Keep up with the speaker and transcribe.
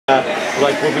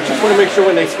like, well, we just want to make sure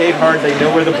when they skate hard, they know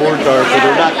where the boards are, so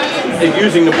they're not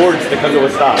using the boards to come to a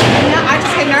stop. Yeah, I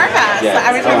just get nervous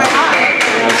every time I ride.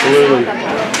 Absolutely.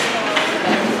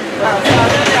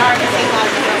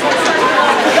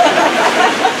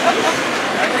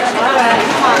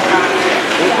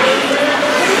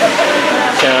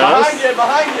 Behind you,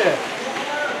 behind you.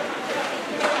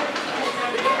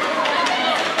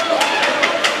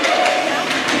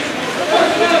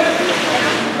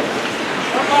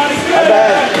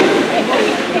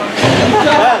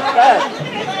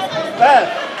 Beth,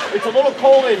 it's a little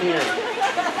cold in here.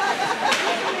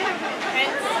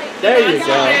 There you go.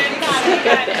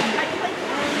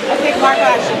 I think Marco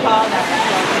actually called that.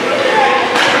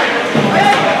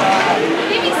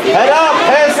 Head up,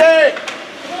 pass it!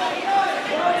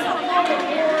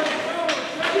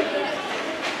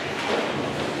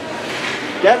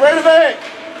 Get rid of it!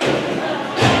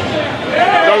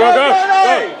 Go, go, go!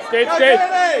 Go! Skate, skate!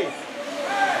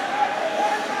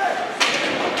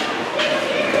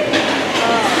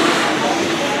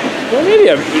 Well, maybe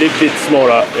a little bit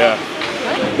smaller, yeah.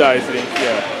 The ice rink,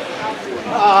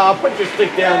 yeah. Put your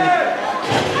stick down.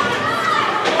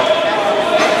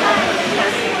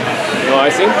 No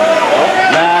icing? No?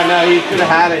 Nah, he could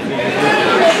have had it.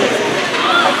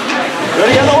 Go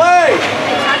the other way!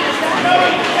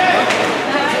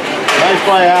 Nice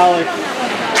play, Alex.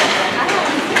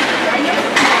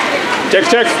 Check,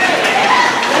 check.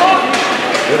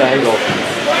 Good angle.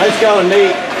 Nice going,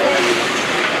 Nate.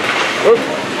 Oops.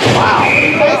 Wow.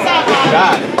 Good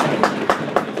shot.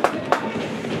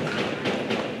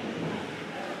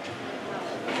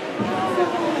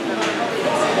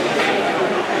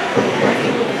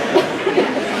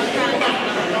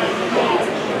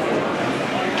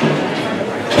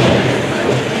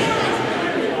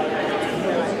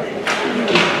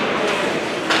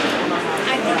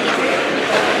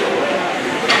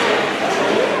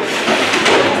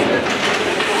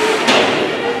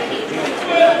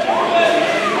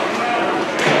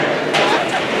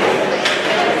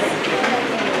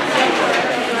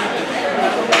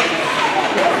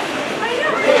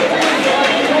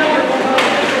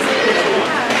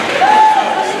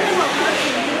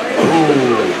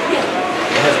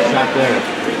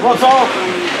 Come on, Saul.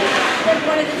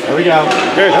 There we go.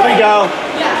 Good. There we go.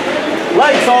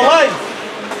 Legs, Saul, legs.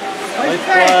 Nice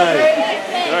play.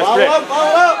 Nice follow play. up,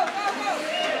 follow up.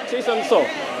 Chase on the soul.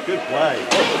 Good play.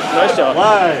 Nice shot.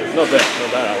 Play. Not bad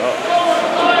at all.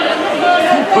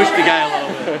 Push the guy a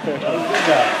little bit. Good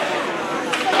job.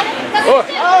 Oh!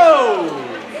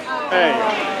 Oh! Hey.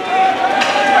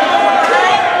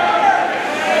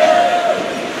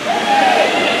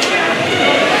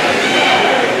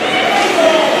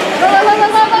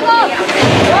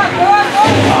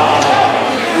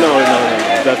 No,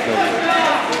 that's not.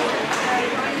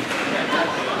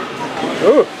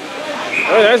 Ooh!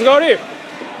 Oh, nice goalie!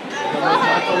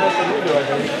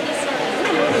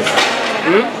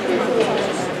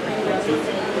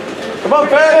 Come on,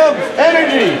 Phantom!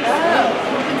 Energy!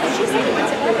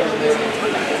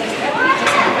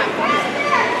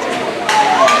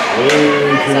 Way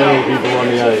too many people on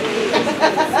the ice.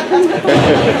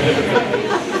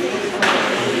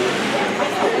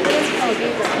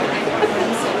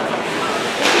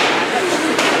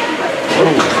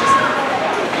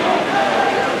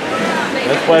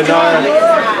 Let's play Nara.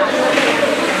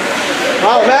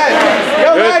 Oh, Matt! Go,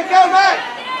 Matt! Go, Matt!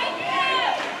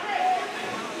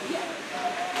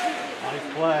 Nice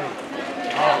play.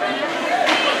 Oh.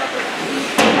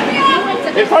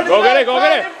 In front of Go get it, go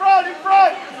get it! In front!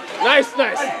 Nice,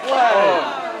 nice! Nice play!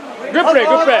 Oh. Good play,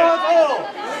 good play!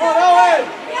 Come on, Owen!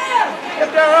 Get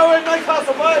there, Owen! Nice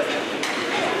hustle, bud!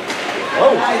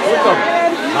 Oh, look up.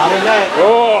 Not in that.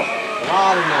 Oh!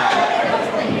 Not in that.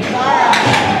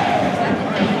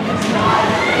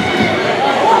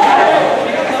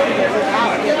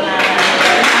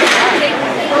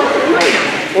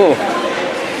 Oh.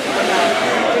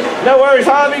 No worries,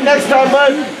 Harvey. Next time,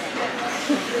 bud.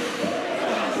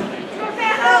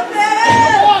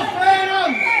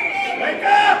 Wake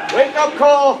up! Wake up,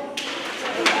 Cole.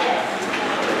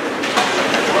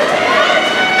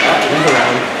 He's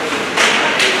around.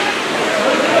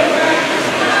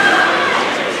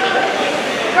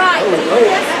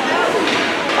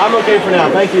 I'm okay for now.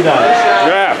 Thank you, guys.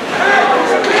 Yeah.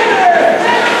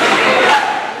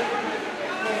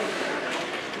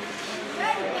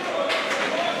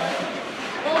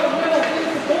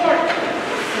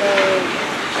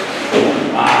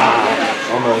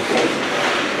 Almost.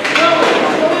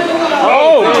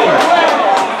 Oh!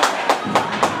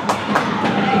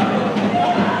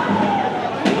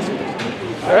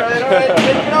 All right,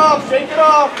 shake it off, shake it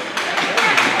off.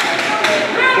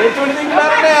 Can't do anything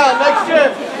about it now. Next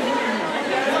shift.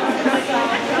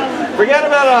 Forget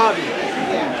about it, hobby.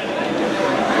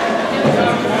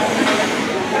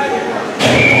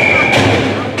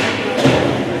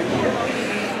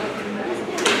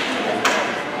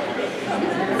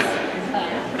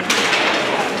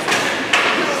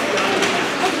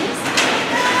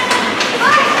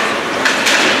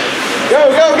 Go,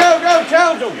 go, go, go!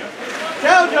 Challenge him!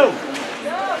 Challenge him!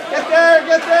 Get there,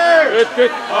 get there! Good,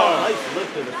 good. Oh, nice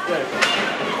lift of the stick.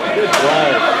 Good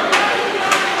play.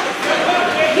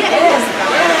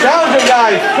 Challenge him,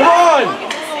 guys! Come on!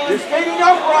 You're skating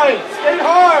upright! Skate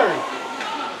hard!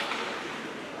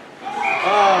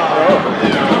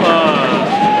 Come on.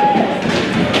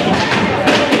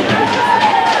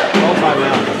 All time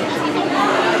out.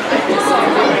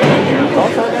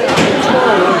 All time out.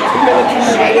 2 minutes.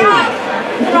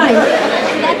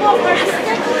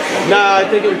 Nah, I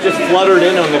think it was just fluttered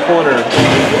in on the corner.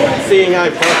 Seeing eye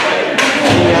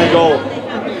goal.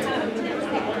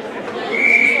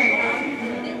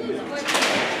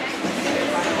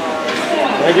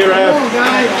 Thank you, Ref.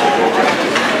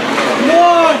 Come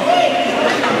on!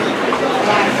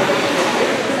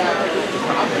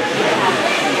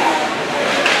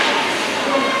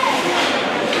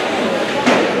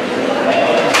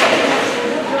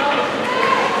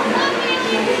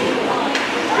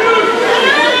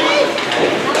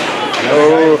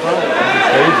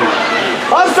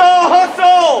 Hustle!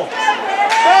 Hustle!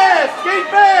 Fast! Skate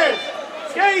fast!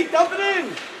 Skate! Dump it in!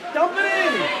 Dump it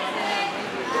in!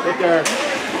 Get there.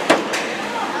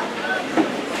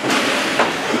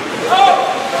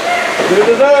 Get in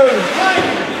the zone!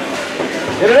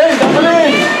 Get it in! Dump it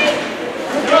in!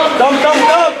 Dump, dump,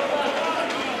 dump!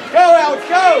 Go, Alex!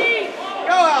 Go!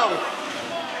 Go, Alex!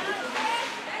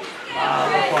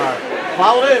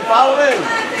 Follow it in! Follow it in!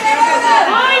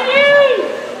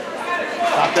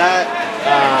 Stop that.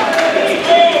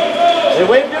 They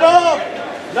waved it off.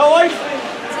 No icing.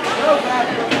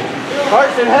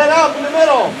 Carson, head up in the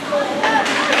middle.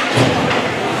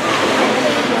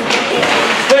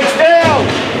 Sticks down.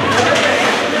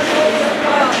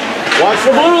 Watch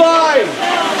the blue line.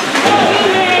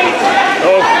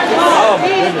 Oh my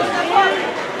goodness.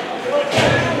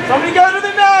 Somebody go to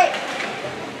the net.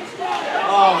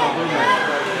 Oh my goodness.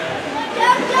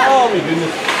 Oh my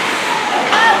goodness.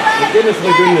 My goodness,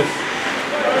 my goodness.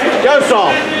 Go,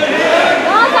 Saul.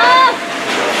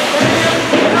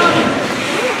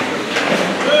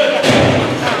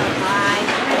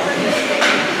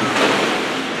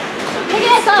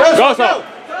 Go, Saul.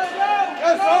 Go,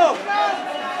 Saul.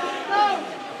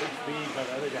 Good speed by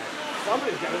the other guy.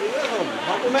 Somebody's got to be with him.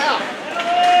 Help him out.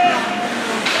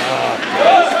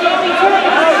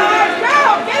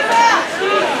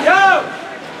 Go.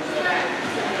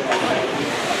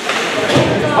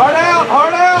 Hard out,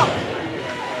 hard out!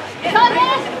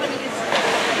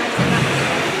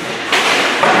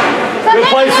 Good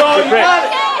play, Saul, you got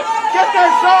it! Get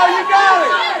there, Saul, you got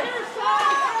it!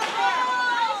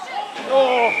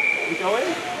 Oh, you go in?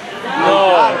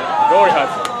 No, Rory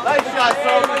Hudson. Nice shot,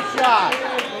 Saul, nice shot.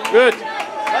 Good.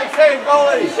 Nice save,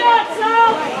 goalie. Good shot,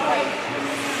 Saul!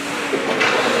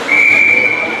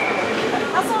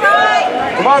 That's all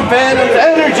right. Come on, Phantoms,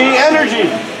 energy, energy!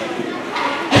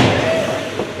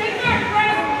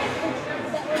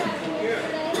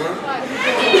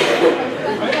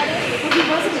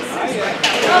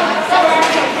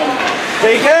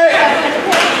 Take it!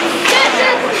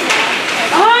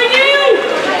 Behind you!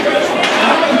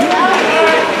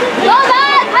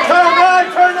 Turn around,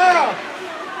 turn now!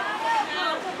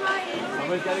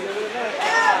 Somebody's got to go to the net.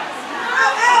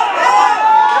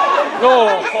 No.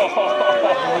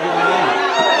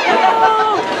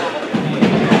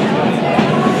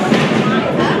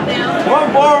 Come on,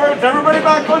 forwards, everybody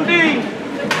back on D! I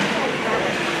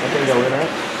can go in,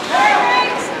 right?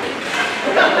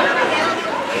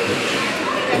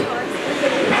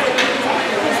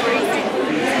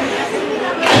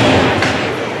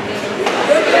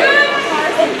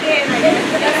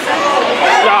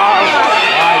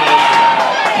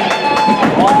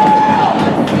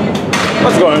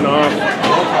 What's going on?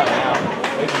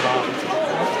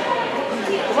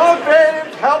 Come on,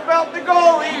 Phantoms, help out the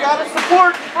goalie. You gotta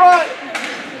support in front.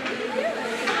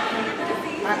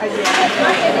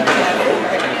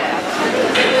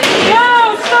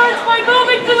 Now starts by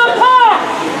moving to the puck!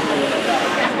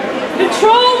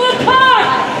 Control the puck!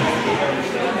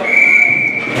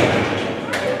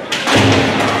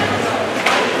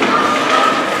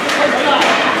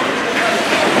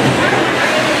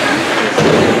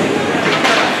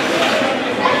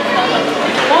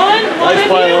 Nice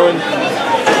play, Owen.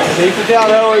 Take it down,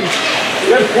 Owen.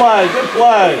 Good play, good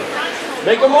play.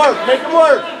 Make him work, make him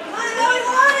work.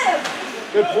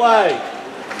 Good play.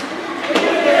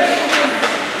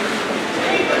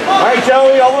 All right,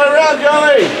 Joey, all the way around,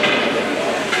 Joey.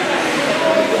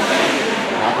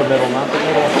 Not the middle, not the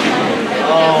middle.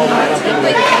 Oh, not the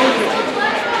middle.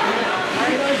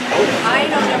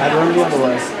 Had room the other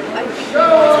way.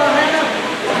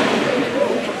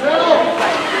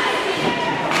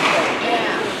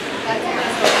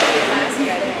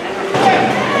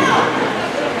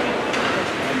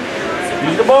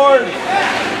 Use the board.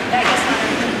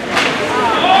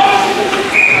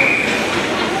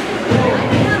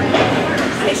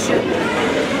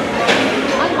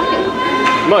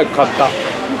 Might cut that.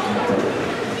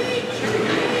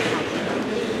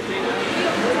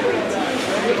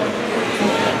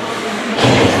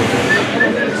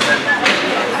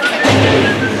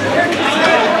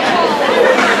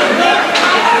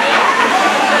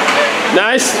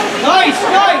 Nice. Nice,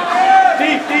 nice.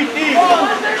 Deep, deep, deep.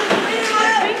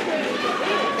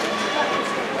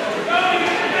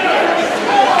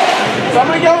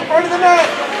 Somebody go in front of the net.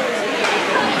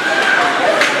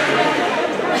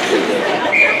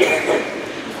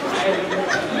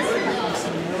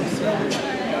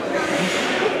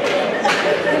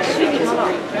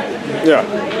 Yeah.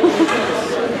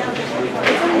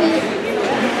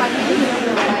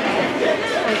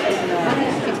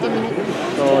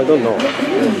 Oh, I don't know.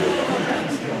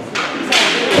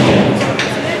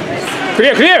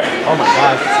 Clear, clear! Oh my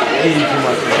gosh, way too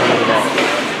much in front of the net.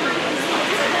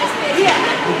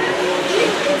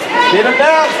 Get him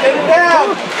down, get him down!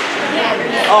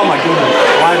 Oh my goodness,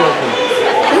 wide open.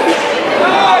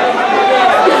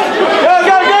 Go,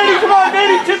 go, Danny, come on,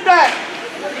 Danny, tip that!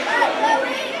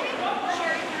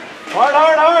 Hard,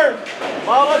 hard, hard!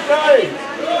 Ball up, Joey!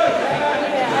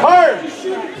 Hard!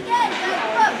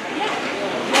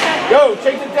 Go,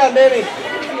 chase it down, Danny!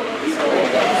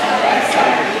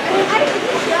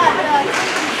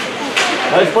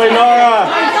 Nice play, Nora!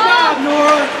 Nice job,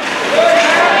 Nora!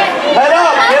 Head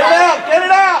up! Get it out! Get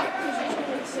it out!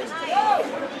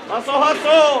 Hustle,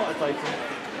 hustle! That's like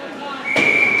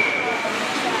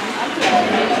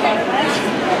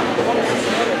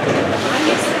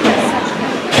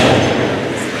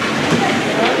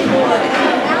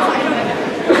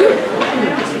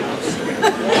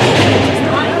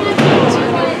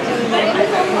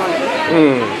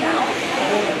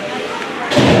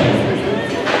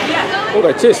今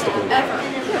回チェイスとくる。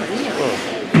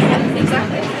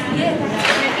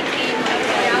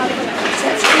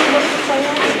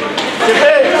Chip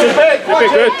it! Okay,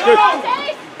 good, good.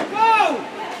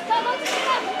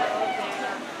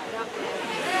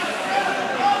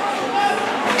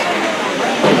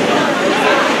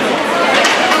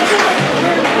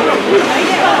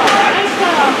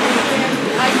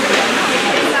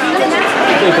 I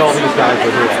think all these guys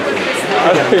are here actually.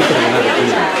 I think another team.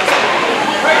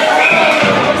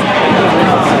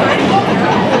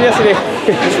 Yesterday.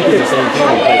 This should be the same team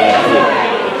we played last year.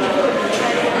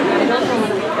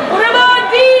 Put him on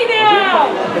D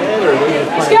now!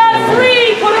 He's got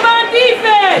 3! Put him on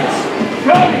defense!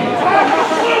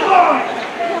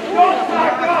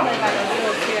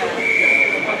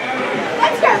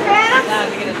 Let's go, Phantom!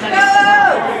 Go!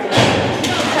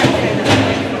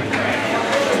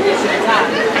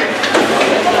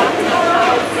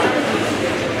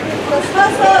 Let's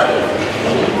hustle!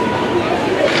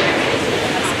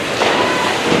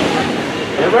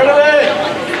 Get rid of it!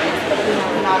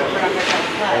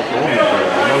 I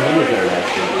know he was there last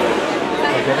year.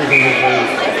 Like everything he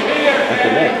plays at the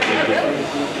net.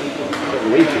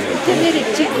 Way too much.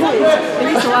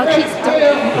 그래서 아키스트.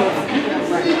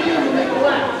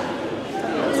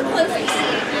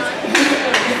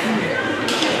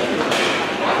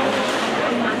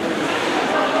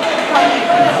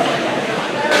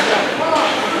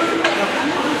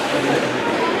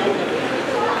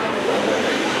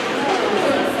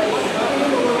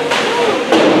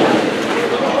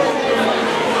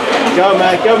 Go,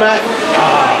 Matt. Go, Matt.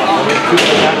 Ah, we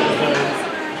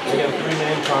got a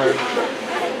 3-man card.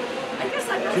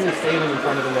 2 standing in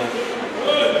front of the net.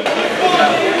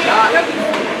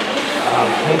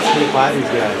 Can't sneak by these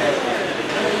guys.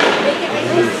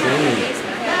 This is insane.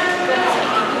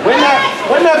 Win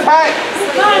that pack.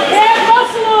 Come on, Pat,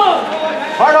 muscle him!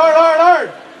 Hard, hard, hard, hard.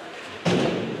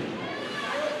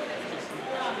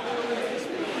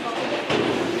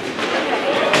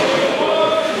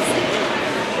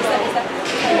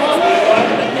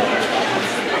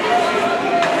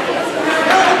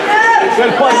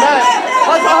 Good play, Matt.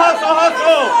 Hustle, hustle,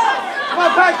 hustle. Come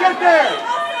on, Pat, get there.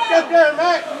 Get there,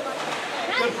 Matt.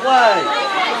 Good play.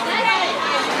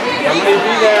 Somebody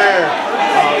be there.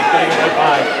 Oh, he's going to get that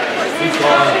by. He's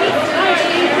gone.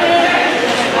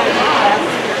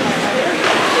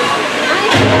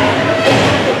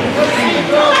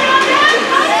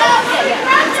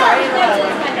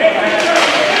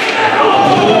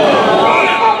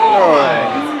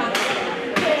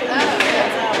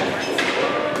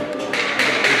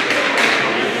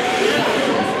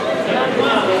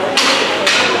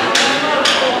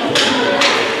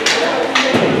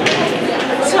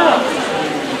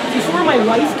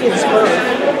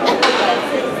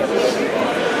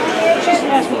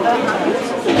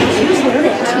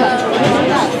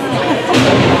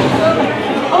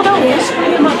 Oh, no, we'll screw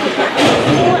him up.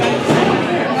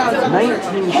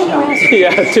 19 shots.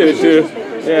 Yeah, two.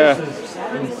 Yeah.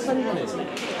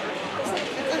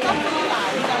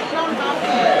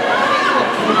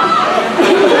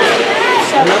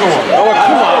 Another one. Oh,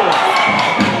 come on.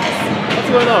 What's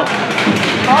going on?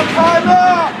 I'll time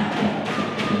out.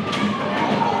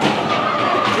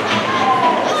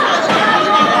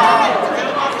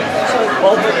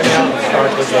 Open it out and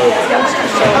start this over.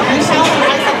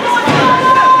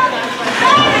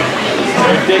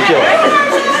 Ridiculous.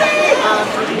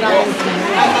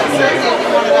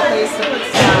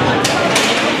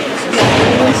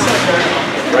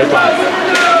 Right back.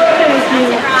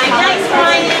 Nice,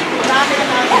 Ryan.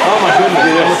 Oh my goodness,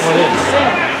 dude, this one in.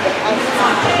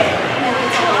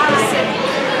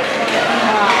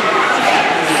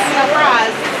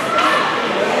 Surprise.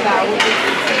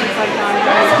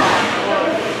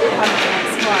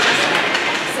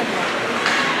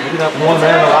 Maybe that one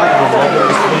man in the locker room will go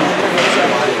to sleep.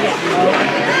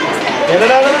 Get it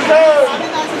out of the zone!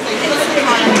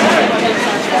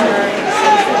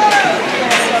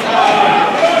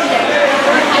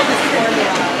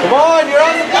 Come on, you're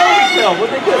on the penalty still.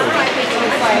 What'd they do?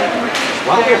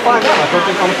 Why don't they find out? I thought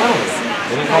they called a penalty.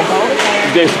 They didn't call a penalty?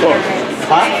 They scored.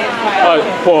 Huh?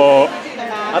 For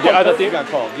I the other team. got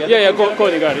called. The other Yeah, team?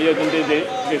 Cody got it. Yeah,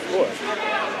 they scored.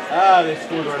 Ah, they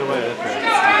scored right away. That's right.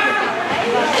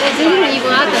 Usually you go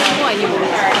out the score anymore.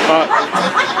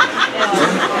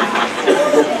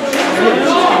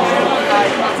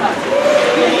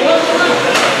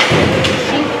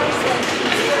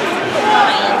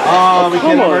 Oh, we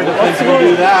can't ever defensively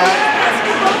do that.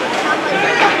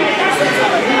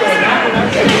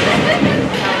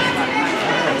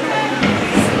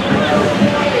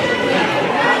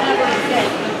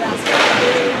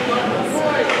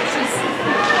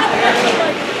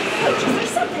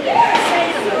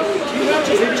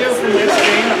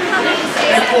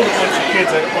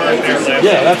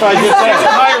 Yeah, that's what I just said.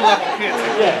 Higher level kids.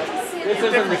 Yeah, this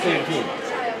isn't the same team.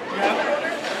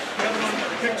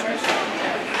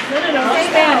 No,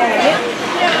 stand there.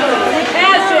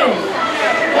 Passion.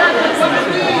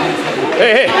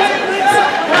 Hey,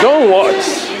 don't watch.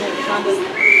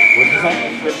 What'd you say?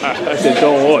 I said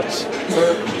don't watch.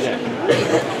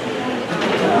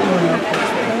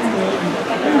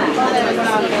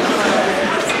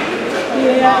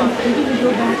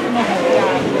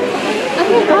 I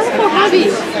mean, why so heavy? Yeah,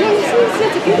 you see,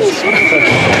 it's a good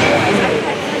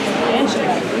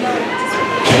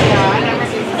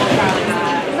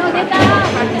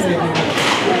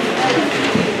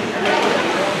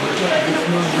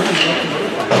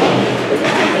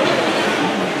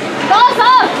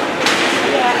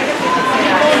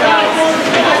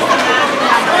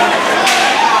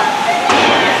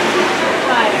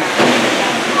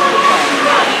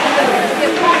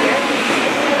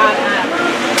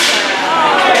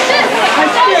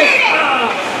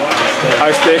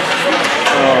High stick.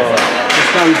 Just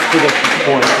comes to the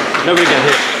point. Nobody got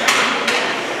hit.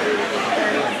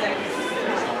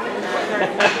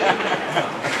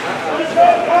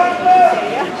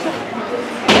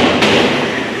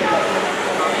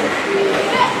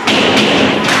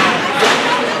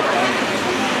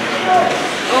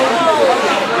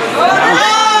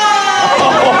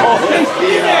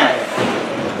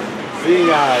 Seeing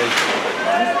eyes.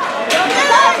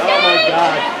 Oh my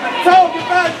God. Go, get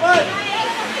back, bud.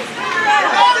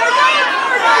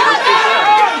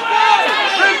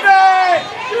 Bring back.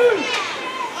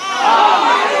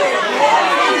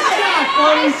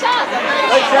 Nice shot.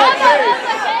 Right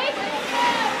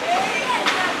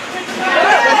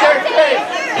there, Chase.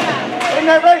 Bring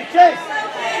that right, Chase.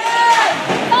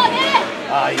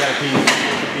 Ah, you got a piece.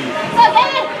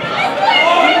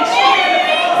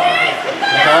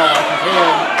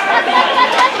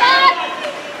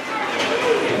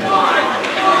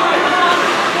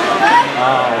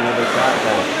 Oh, another shot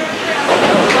then.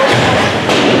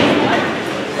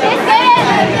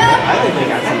 I think they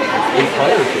got some big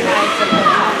players here.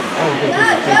 I don't think this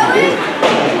is too good.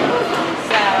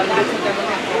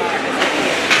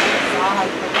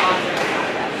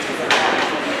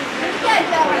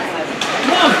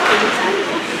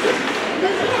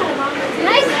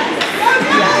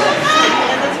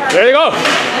 There you go.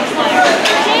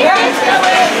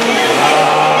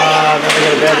 Ah, then they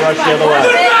got a bad rush the other way.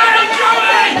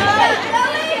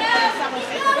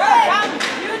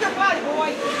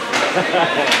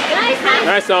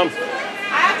 Nice, Tom. Go,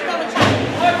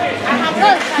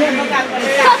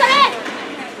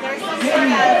 There's some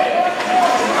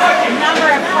sort of number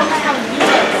of functional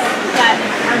units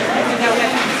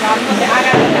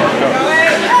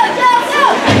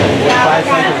 5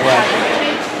 seconds left.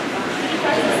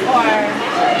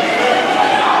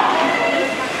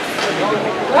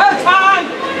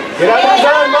 Get out of the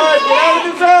zone, Mud! Get out of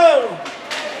the zone!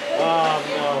 Oh,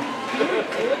 no.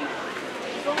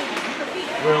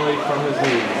 Really from his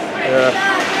knees. Yeah.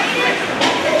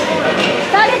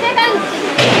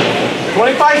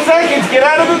 25 seconds! Get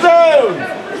out of the zone!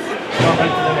 Oh,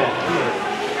 right to the net.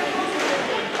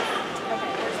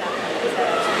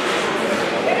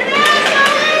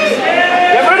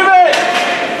 Get rid of it!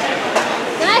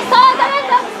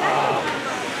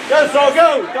 Go, Saul, go!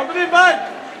 Dump it in, bud!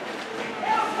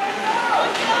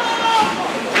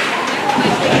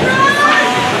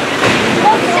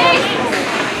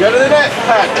 Go to the net,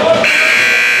 Pat.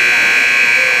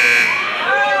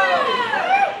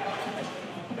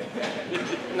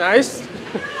 Nice.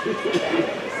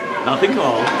 Nothing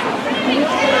called.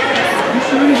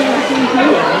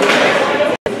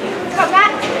 Come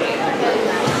back.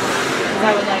 I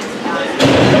would like to not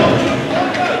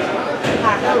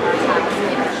pack up our towels and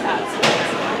make our shots.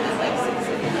 It's like 6.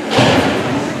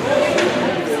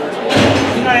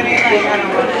 You know what I mean? Like, I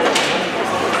don't want it.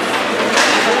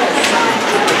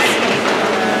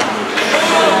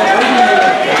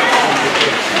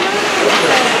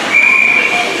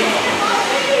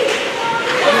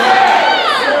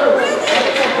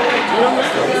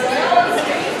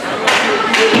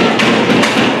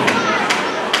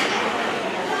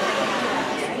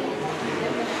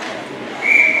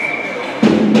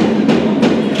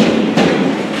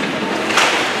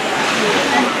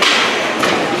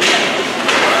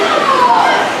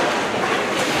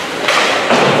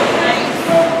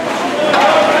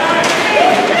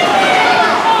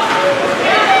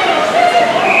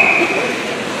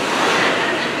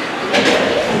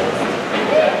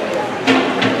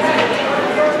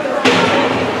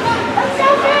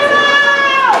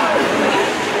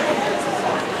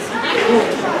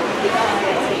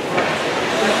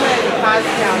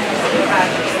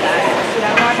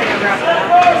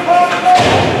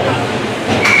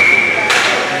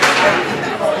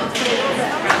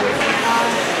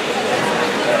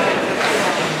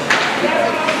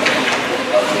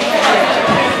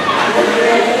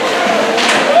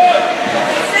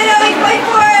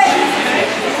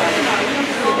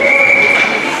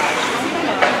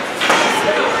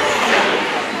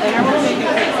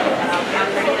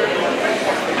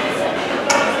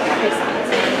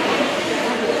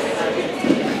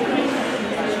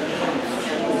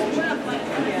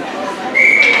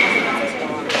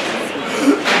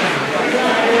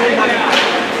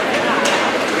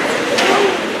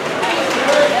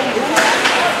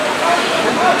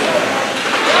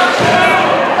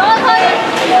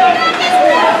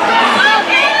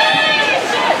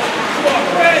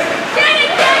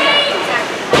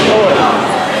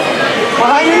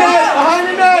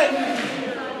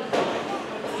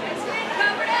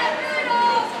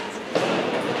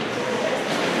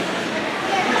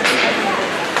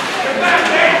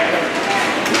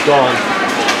 Gone.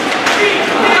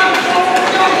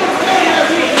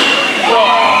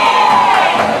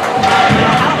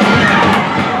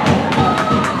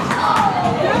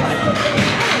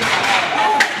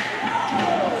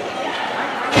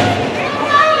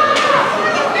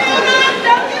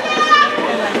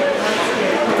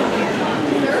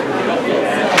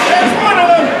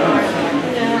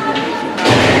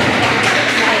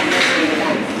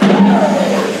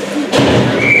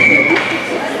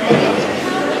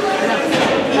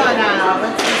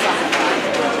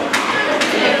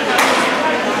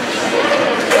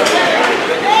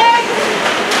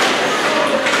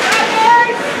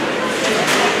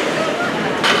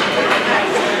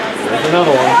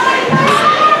 Another one.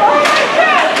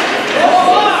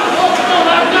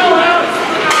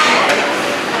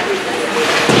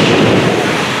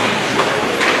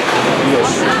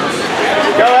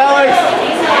 Go, Alex!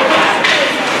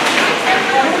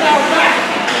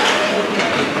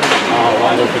 Oh,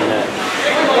 wide open net.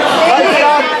 Light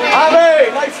stop!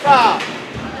 Javi! Light stop!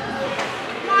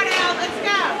 Come on, Al, let's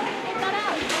go.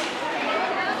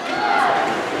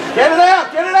 Get it out!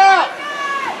 Get it out!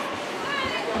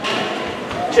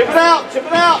 Chip it out! Chip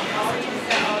it out!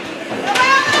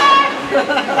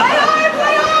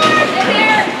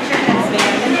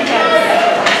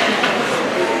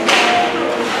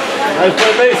 Nice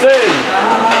play, Mason!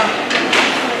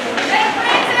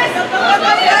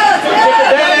 Chip it,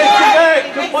 Danny! Chip it!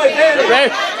 Good play, Danny! Okay.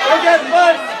 Go get it,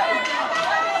 bud!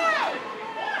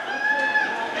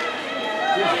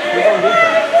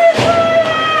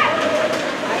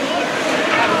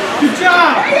 Good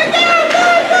job! There you go!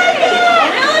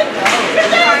 Go,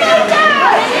 go, go!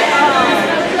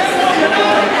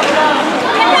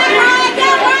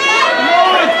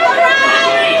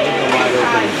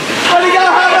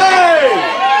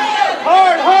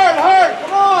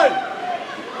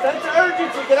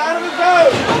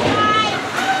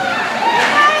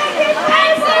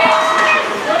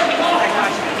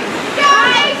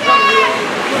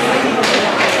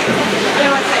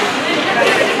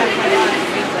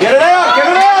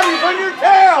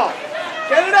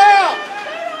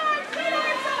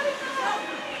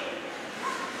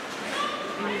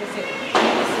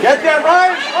 Get there,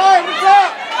 Ryan! Ryan, what's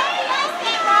up?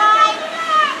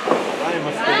 Ryan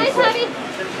must be Nice, honey.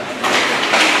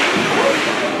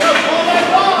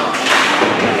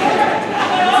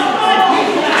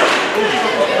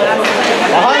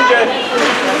 behind you.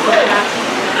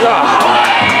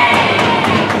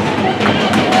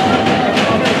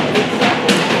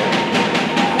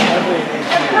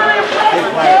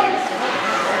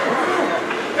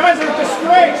 Guys are a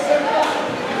disgrace.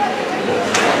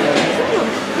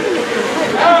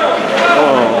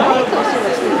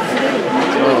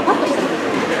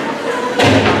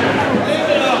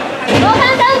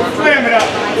 Slam it up.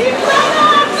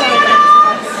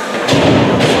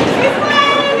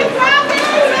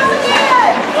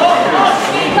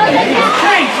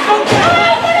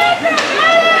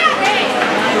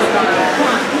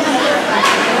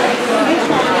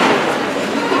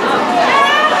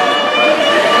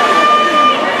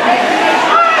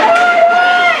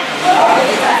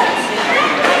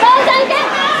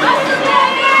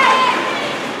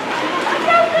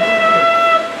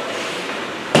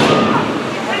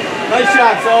 Nice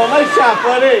shot, Sol. Nice shot,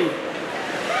 buddy.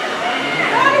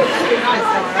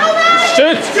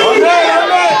 Shoot! All right, all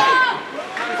right.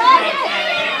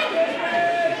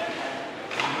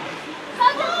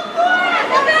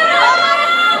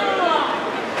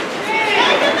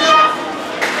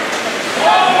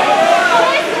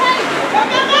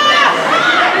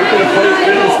 We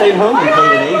could have stayed home and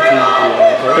played an 18 if we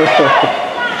wanted to.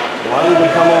 Why would we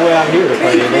come all the way out here to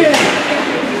play an 18?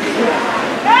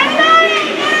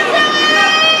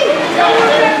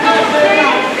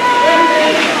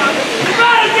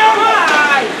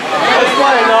 Let's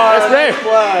play, Nora. Let's play.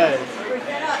 Play.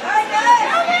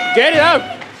 Get it out!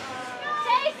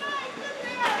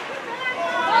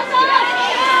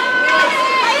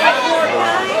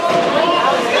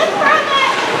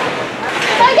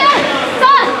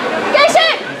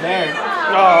 There.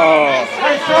 Oh!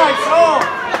 Nice try, Sol.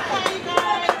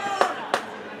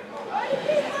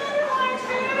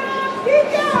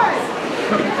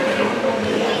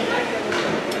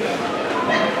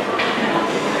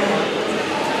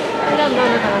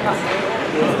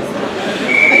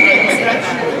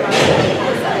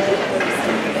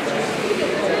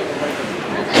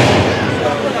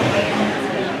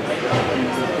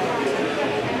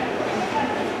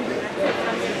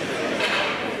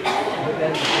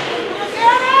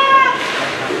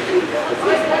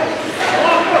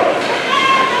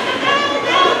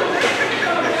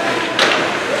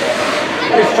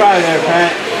 Nice try there,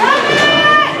 Pat.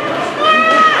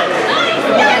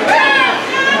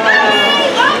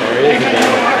 There he is again.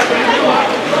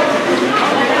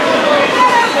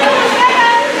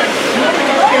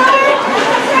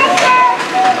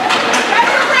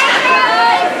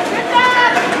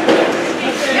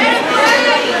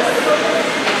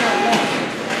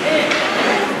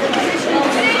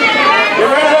 Get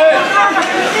rid of it!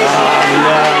 Oh,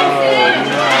 no.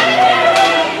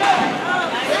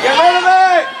 Get rid of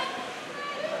it!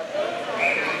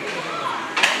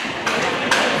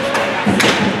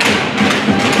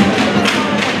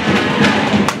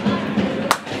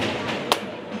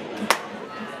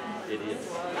 Idiots.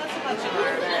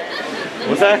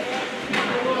 What's that?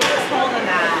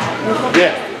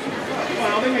 Yeah.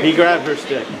 He grabbed her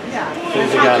stick as soon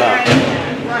as he got up.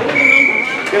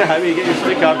 It's gonna have you get your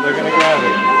stick up, they're gonna grab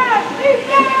it.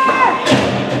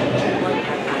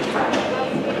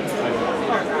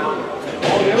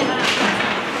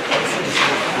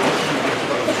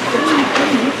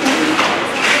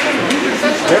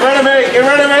 Get rid of me! Get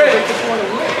rid of me!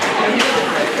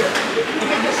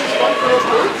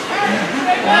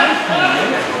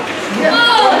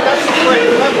 That's the play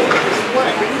level. This is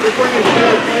play. We're bringing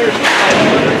better players.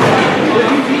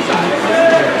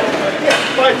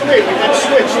 Yeah, 5-3. We got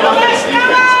switched. Offense,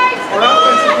 defense. Our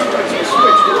offense and defense was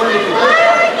switched. We weren't even good.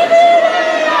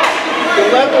 The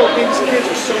level of these kids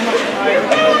are so much higher.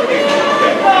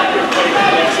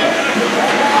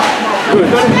 Good,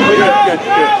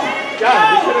 good. God,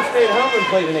 we could have stayed home and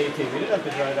played an 18. We didn't have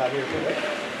to drive out here for it.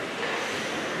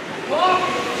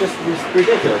 It's just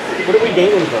ridiculous. What are we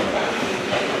gaining from that?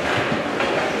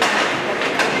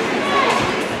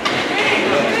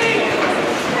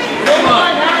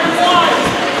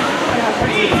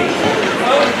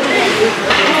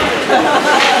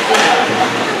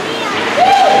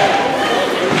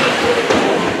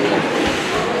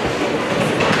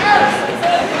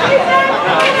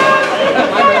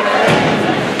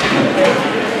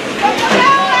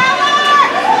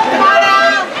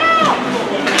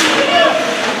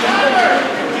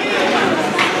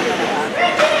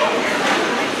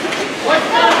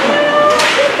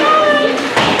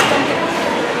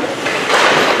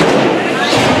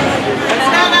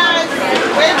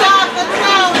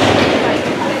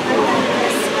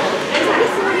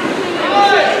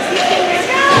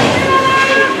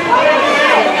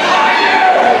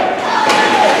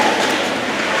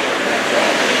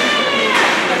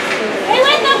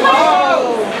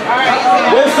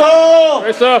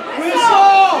 Whistle!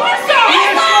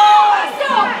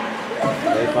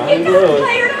 They finally blew it.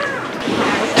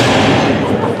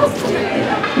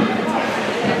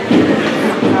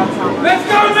 Let's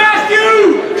go,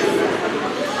 Matthew!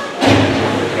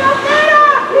 Let's go,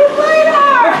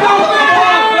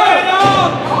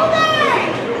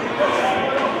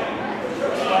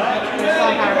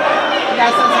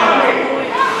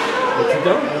 What's it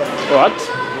doing? What?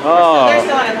 They're Oh.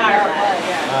 still on a higher level.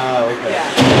 Yeah. Oh, okay.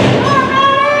 Yeah.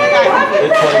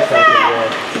 It's 20 seconds,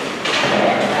 yeah.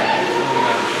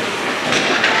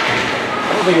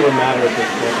 I don't think it would matter at this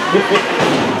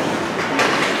point.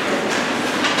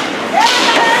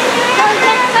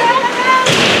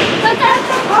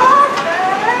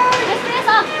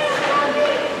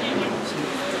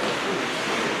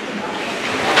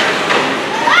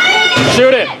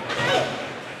 Shoot it!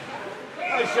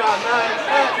 Nice shot, nice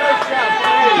shot,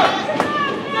 buddy.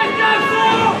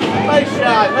 Nice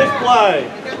shot, nice play.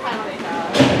 Good penalty,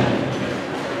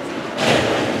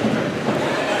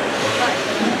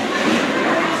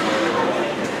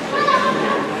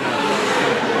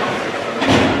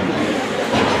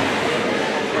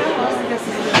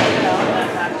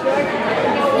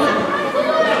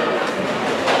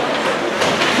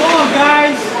 Come on,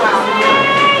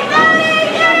 guys!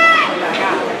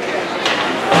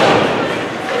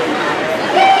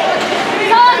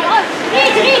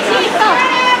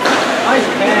 Nice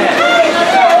pass.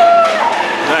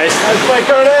 Nice. Nice play,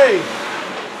 Cody.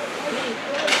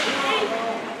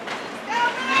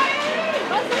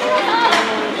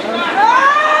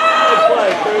 Nice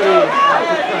play, Cody.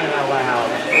 Just crying out loud.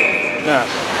 Yeah.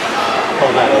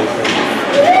 Hold that open.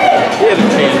 He had a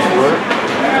chance for it.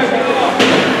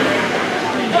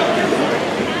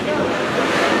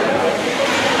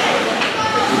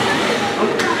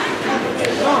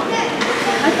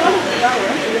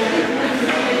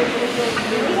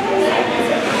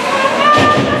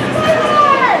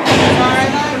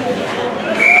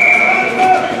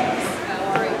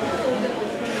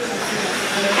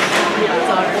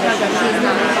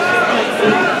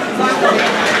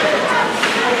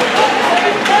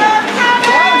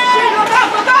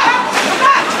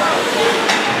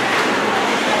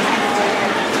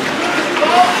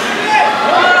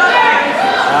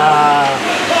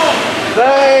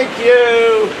 Thank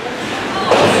you.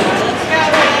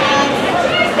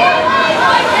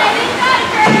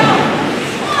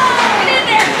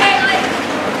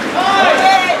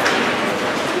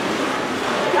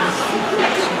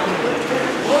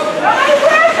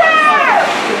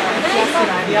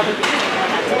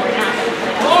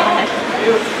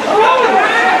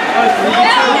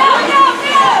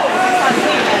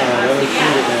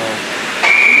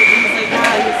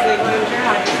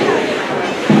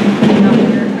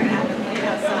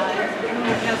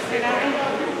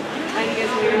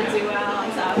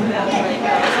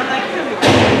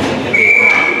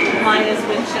 Minus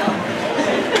wind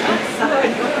chill.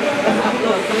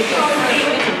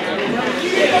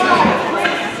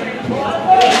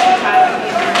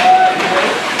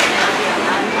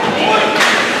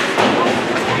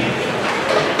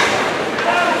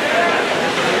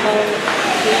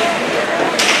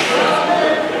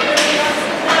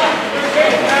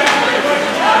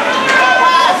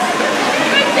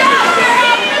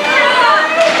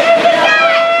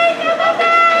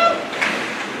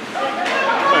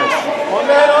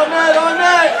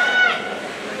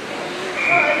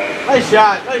 Nice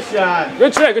shot, nice shot.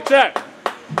 Good check, good check.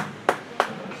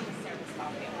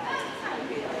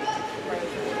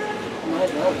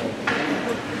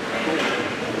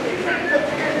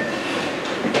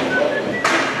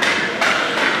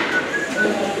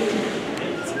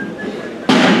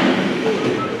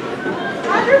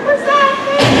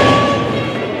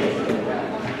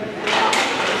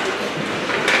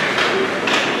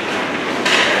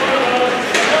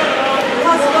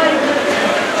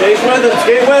 Chase with him,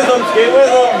 skate with him, skate with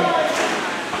him.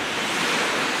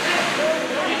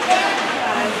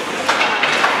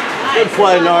 Good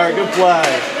play, Nara, good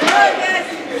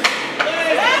play.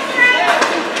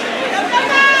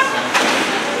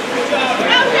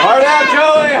 Hard out,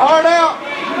 Joey, hard out.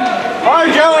 Hard,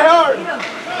 Joey, hard.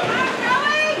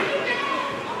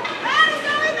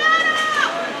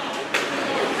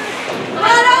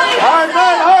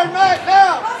 Hard, Matt,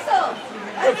 now.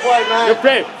 Good play, Matt. Good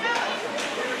play.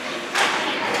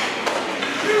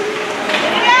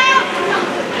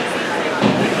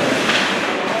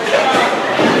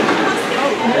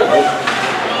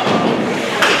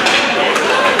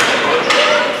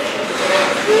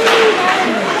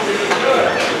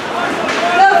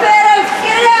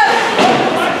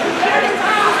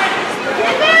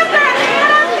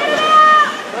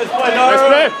 Nice play, Nara.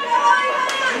 Nice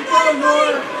play.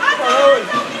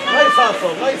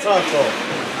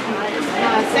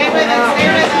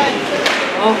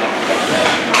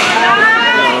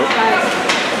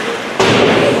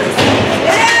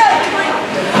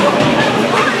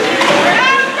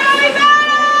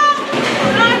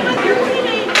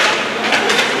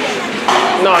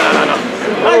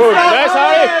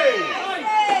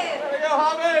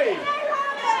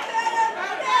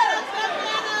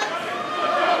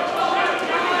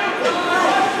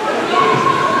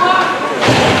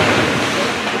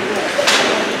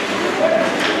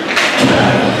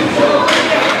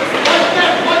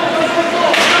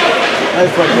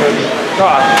 Nice play, Cody.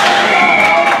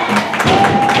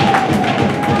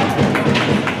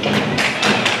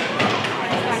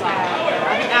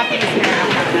 After he's here, I'm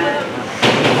gonna.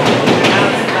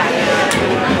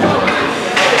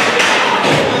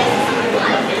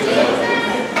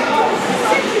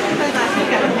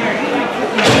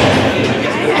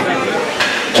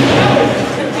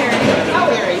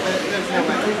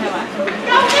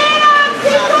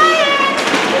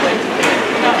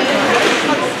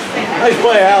 Nice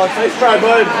play, Alex. Nice try,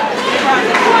 bud.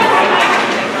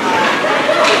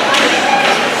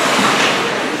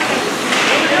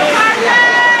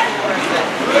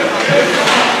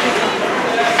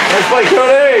 Nice play,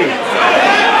 Cody.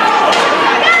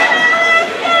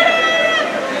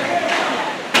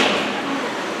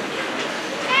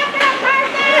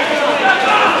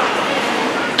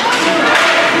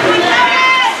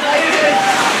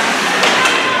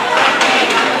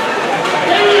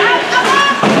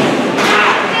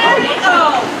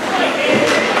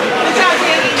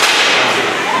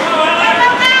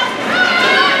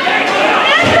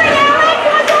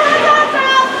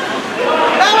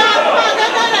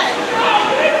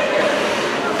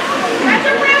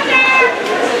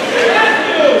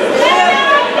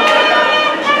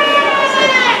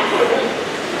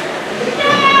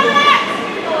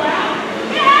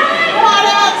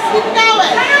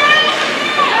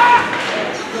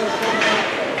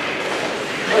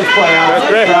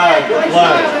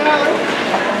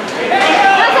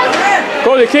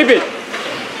 Cody, keep it.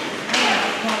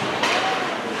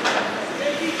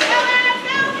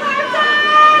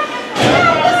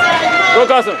 Go,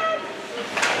 Carson.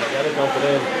 Gotta dump it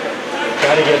in.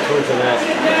 Gotta get towards the net.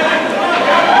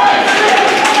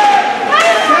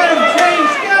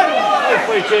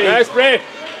 Nice play.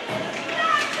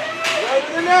 Right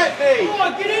in the net, Nate. Come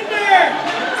on, get in there.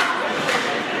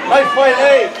 Nice play,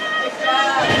 Nate.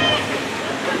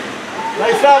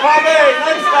 Nice stop, Bobby.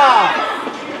 Nice stop.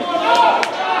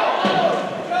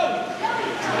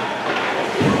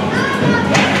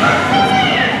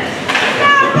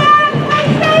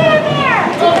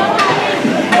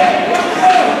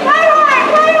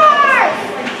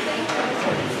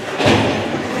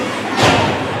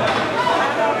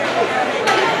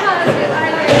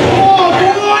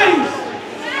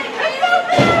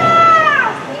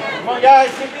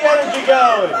 Guys, keep the energy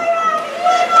going.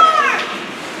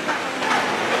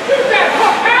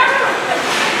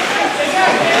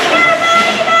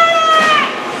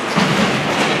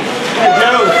 Hey,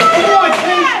 Joe. Come on,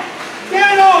 Kate.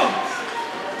 Get on.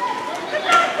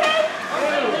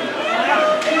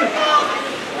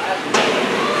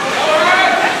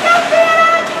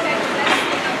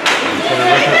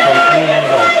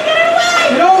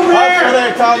 Get over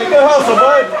there, Tommy. Good hustle,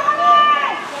 bud.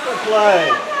 Good play.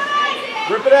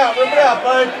 Rip it out,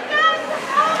 bud.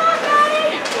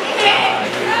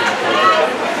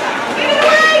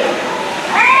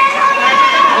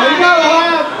 There you go,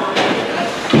 Hab.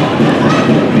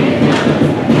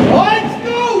 Let's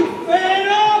go, fan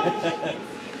up.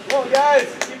 Come on, guys,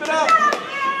 keep it up.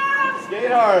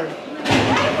 Skate hard.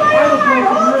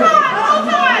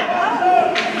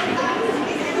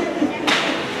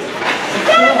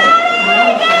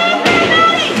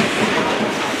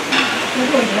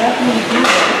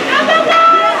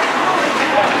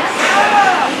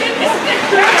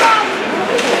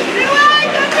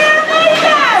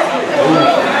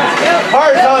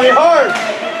 Hard, Tommy, hard.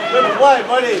 Good play,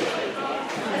 buddy.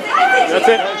 That's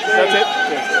it. That's it.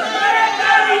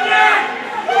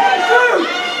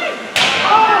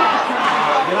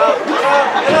 Get up, get up,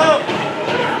 get up.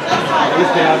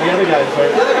 He's down, the other guy's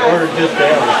hurt. Or just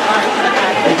down.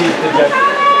 I think he's dejected.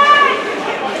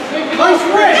 Nice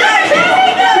rip.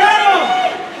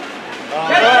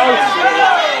 Get him.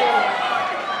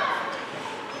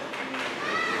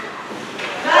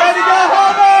 Ready to go,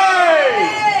 Hobby!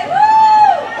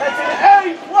 That's an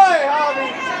 8 play, Hobby!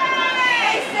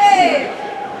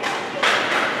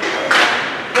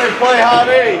 Good play,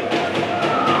 Hobby!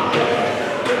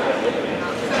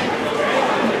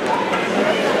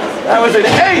 That was an A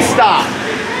stop!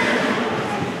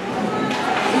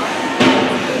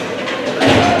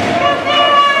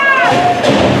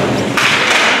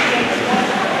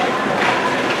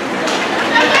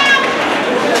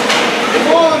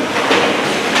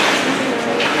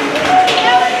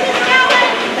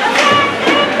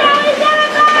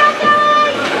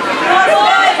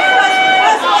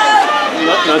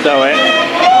 Not that way.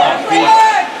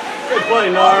 Good play,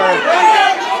 Nara.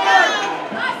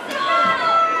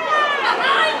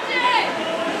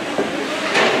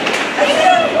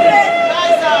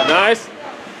 Nice.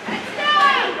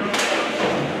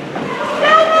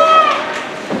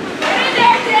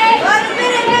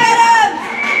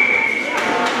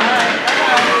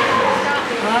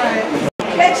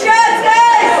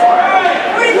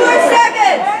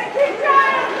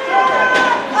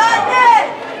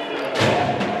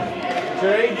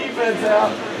 defense out.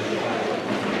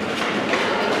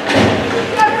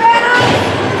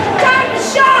 Time to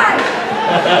shine!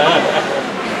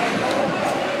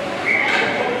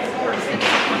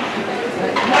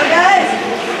 Come on, guys!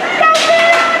 Go,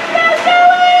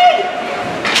 Joey!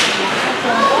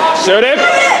 Shoot it!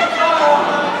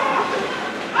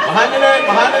 Behind the net,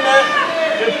 behind the net.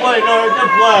 Good play, Nora,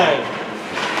 good play.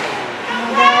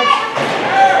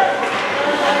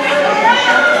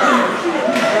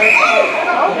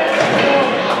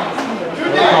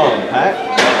 Pat?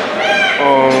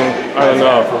 I don't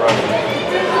know.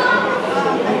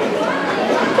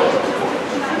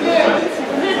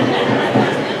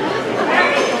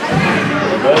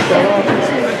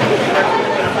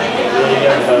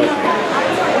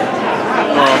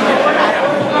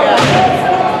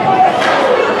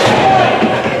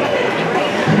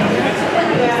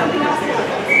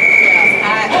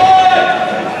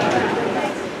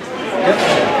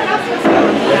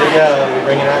 We're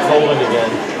bringing out Colvin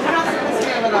again.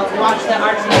 Watch the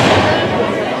arts.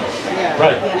 Yeah.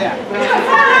 Right. Yeah.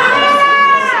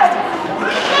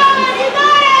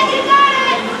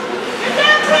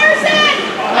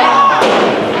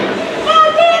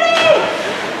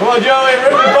 Come on, Joey,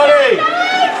 rip it, buddy!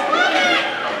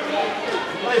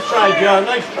 Nice try, Joe,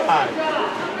 nice try.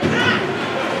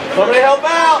 Somebody help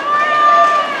out!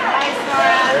 Nice,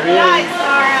 Nora. There he is. Nice,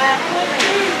 Nora.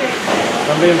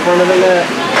 Somebody in front of the net.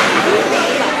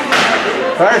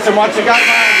 Carson, watch the guy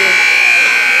behind you.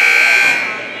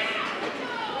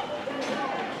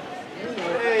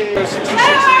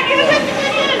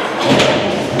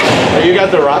 Oh, you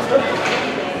got the roster?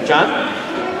 John?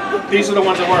 These are the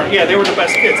ones that weren't. Yeah, they were the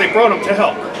best kids. They brought them to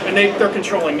help, and they're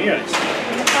controlling the ice. 81,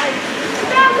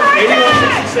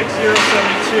 66, 0,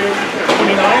 72,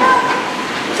 29.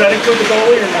 Does that include the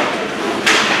goalie or not?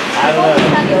 I don't know.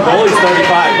 Goalie's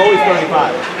 35. Goalie's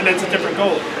 35. And it's a different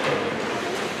goalie.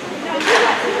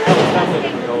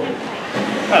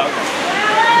 Oh,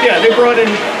 okay. Yeah, they brought in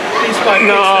these 5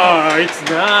 kids. No, it's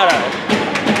not.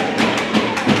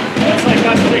 It's like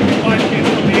us taking 5 kids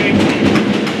from the 8 team.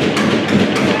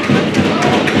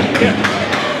 Yeah.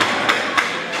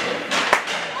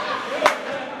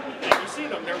 And you see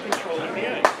them, they're controlling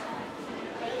the ice.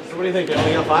 So what do you think? They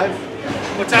only got 5?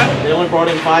 What's that? They only brought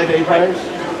in 5 A players?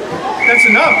 That's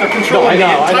enough. They're controlling the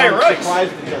entire I'm ice.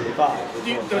 surprised it's only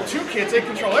 5. The 2 kids, they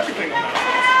control everything on that.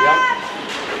 Yep.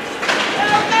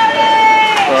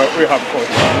 We have court.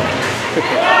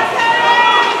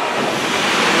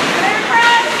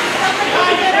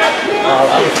 Oh,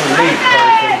 that was from me,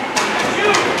 Carson.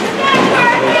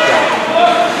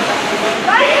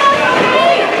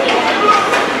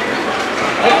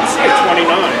 I didn't see a 29.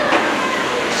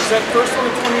 Is that first one a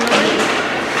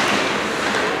 29?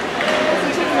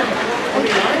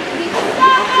 29.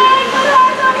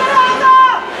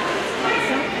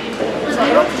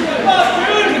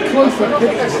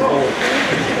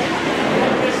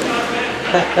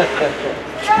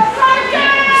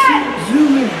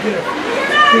 Zoom in, get a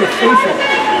face off.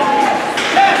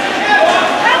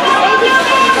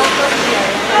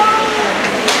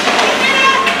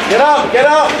 Get up, get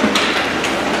up!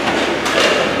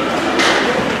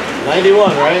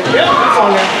 91, right? Yep, that's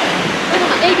on there.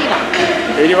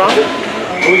 81. 81?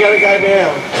 We got a guy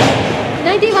down.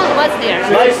 91 was there.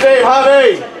 Nice save, Javi! I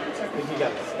think he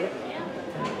got it.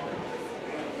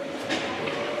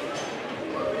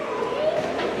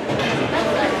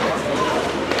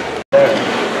 There.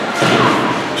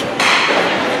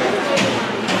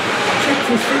 Check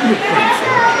for fingerprints.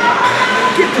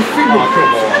 Get the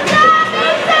fingerprints.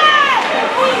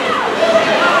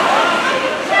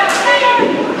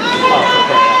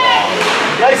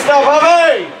 Nice stuff,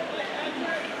 Javi!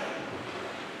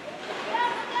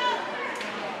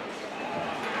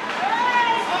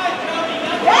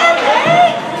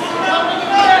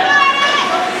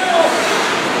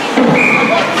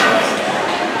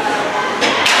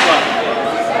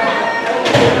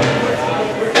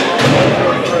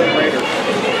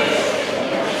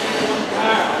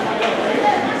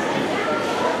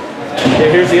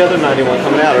 Here's the other 91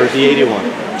 coming out, or is the 81?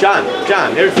 John,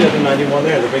 there's the other 91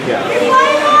 there, the big guy.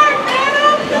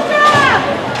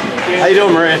 How you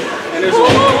doing, Maria?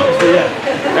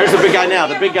 There's the big guy now,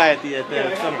 the big guy at the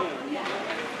summer.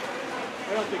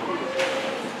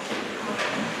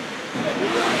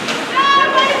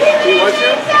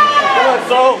 Come on,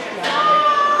 Sol.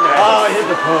 Oh, he hit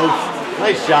the post.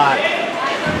 Nice shot.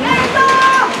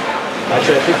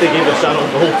 Actually, I think they gave a shot on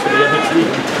goal to the other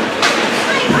team.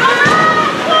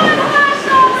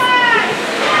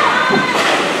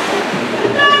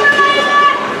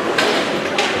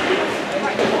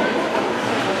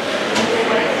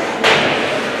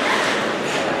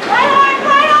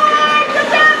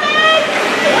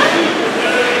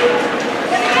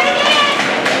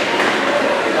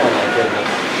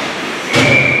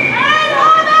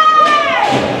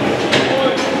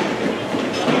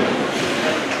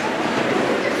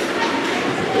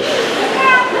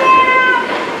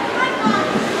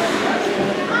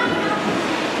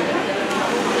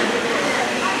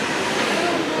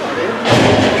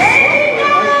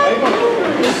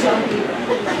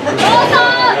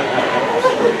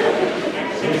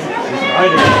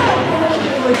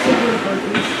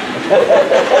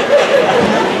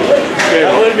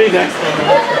 That would be next one.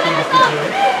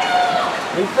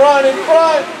 In front, in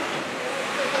front!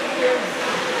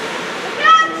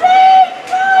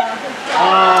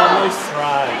 Oh, nice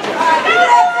try.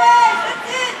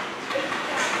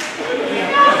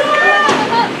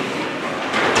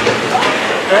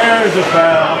 There's a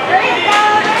foul.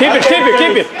 Keep it, keep it,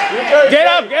 keep it. Get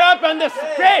up on the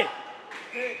straight.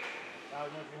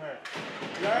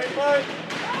 You alright, bud?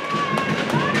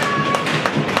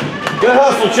 Good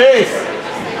hustle, Chase.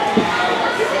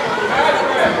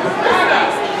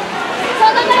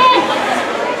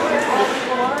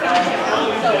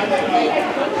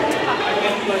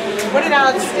 What did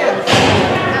Alex do?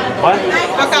 What?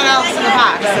 How got Alex in the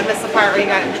box? I missed the part where he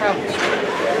got in trouble.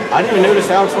 I didn't even notice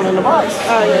Alex went in the box.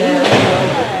 Oh, yeah.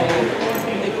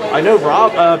 I know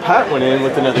Pat went in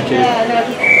with another kid.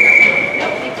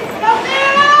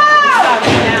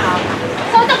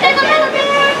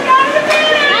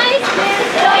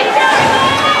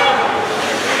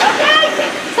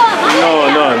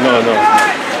 No.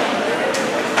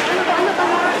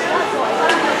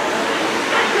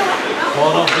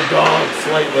 Called off the dog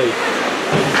slightly.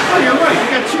 Oh, you're right. You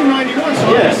got 291, so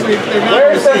obviously they're not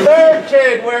Where's the the third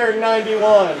kid wearing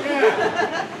 91?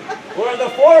 Where's the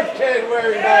fourth kid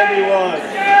wearing 91?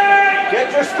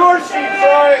 Get your score sheets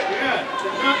right. Yeah,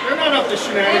 they're not up to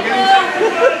shenanigans.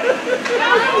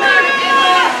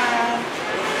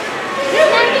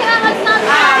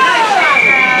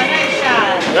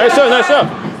 Nice shot, nice shot.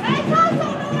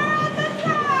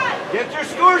 Get your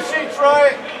score sheets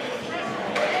right.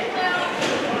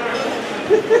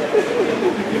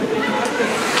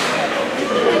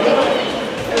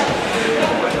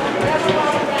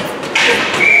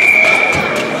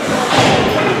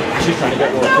 She's trying to get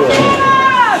more to it.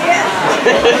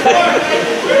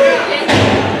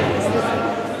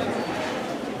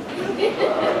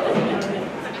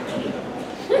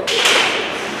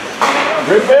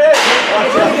 Rip it!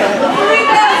 Watch out.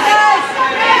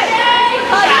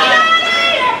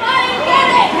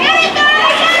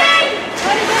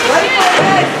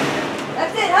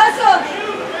 That's it, hustle!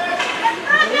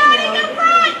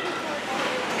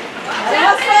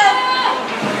 Hustle!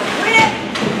 Win it!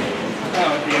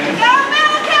 Oh, dear.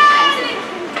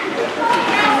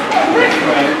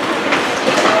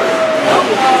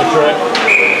 That's right.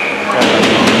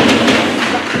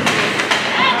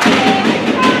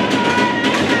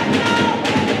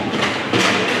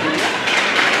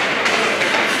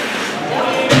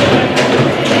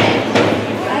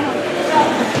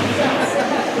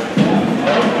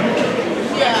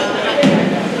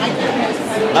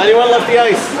 91 left the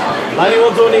ice.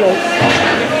 91's on the ice.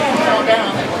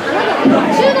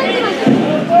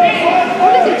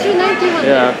 291.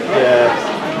 Yeah.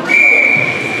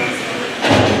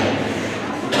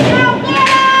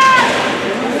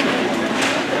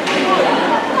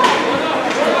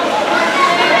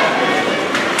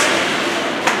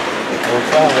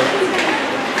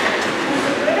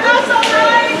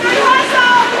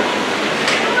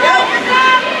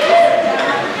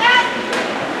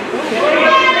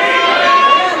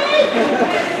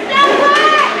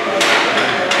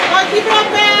 Keep it up,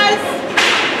 guys!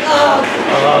 Oh,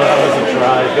 that was a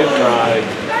try. Good try.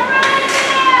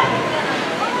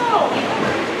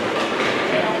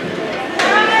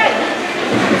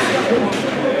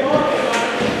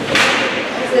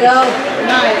 Sit out.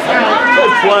 Nice,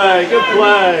 Good play. Good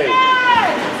play.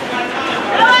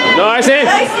 No icing.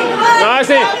 No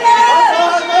icing. Go!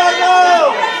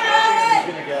 He's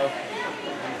gonna go.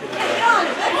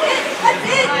 That's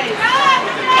it.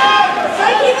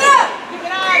 Keep it up.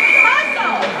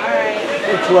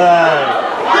 Good play.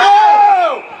 Go!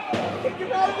 Take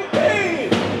him out of the game.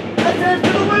 That's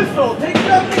after the whistle. Take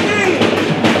him out of the game.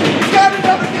 He's got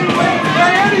another game waiting to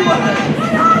play anyway.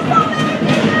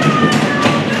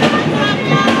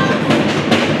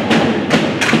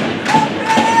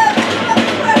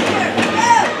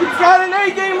 He's got an A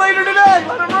game later today.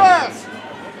 Let him rest.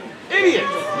 Idiot.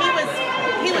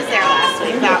 He was there last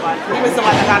week, that one. He was the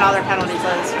one that got all their penalties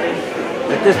last week.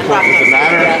 At this point, does it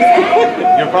matter?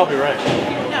 You're probably right.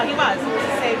 No, he was. He was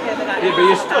the same kid that got Yeah, but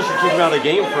you still should keep him out of the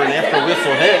game for an after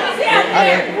whistle hit.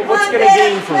 What's going to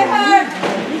gain from him?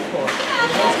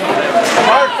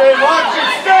 Martin, watch your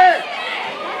stick!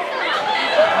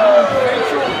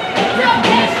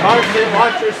 Martin,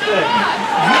 watch your stick.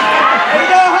 There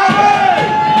you go, Harvey!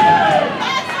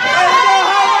 There you go,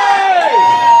 Harvey!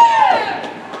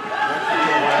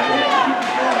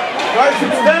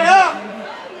 Martin, stay up!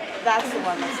 That's the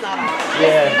one that's not on.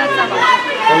 Yeah. That's not bad.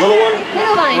 The little one?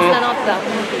 Little one is not up though.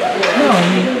 No, I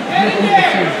mean,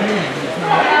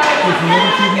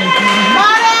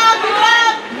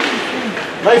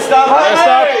 Nice stop, Nice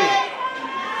stop.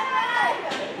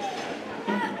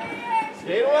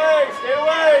 Stay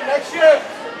away, next shift.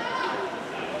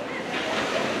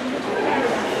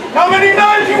 How many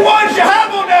 91s you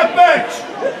have on that bench?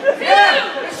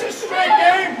 Yeah, this is straight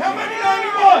game. How many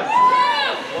 91s?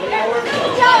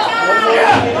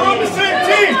 Yeah, they're on the same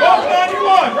team, both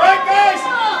 91, right guys?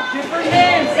 Different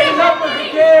names, same number,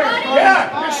 who cares? Yeah,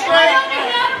 you're straight.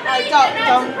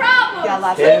 Don't yell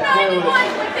at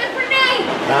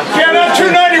Can't have two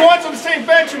 91s on the same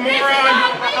bench, you moron.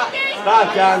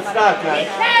 Stop, John, stop, John.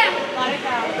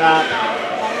 Stop.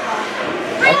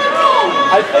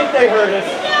 I think they heard us.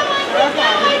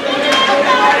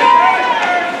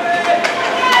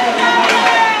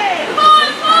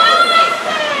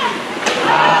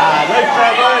 Nice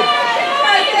try, bud.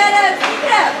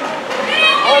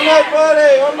 On that,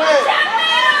 buddy, on that.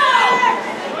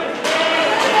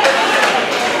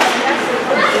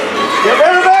 Get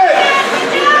better, man.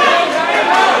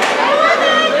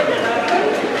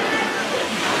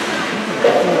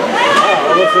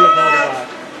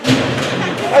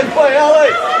 Nice play,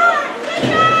 Alex.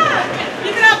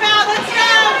 Keep it up, Al. Let's go.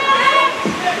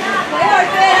 Play hard,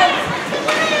 fans.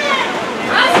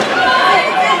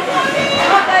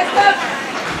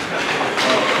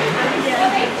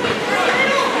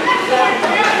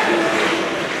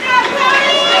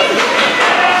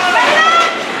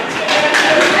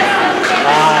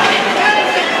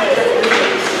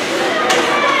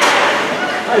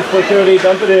 Nice play, Cody.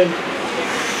 Dump it in.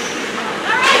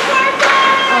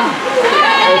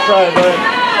 Nice try, bud.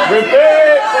 Rip it!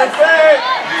 Rip it!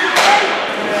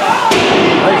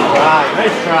 Nice try.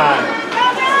 Nice try.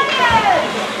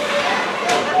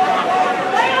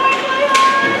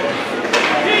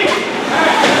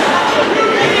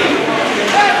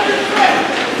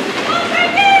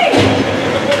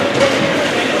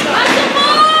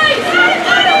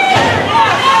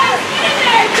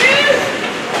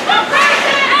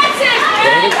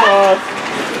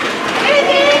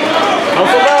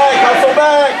 Hustle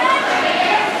back!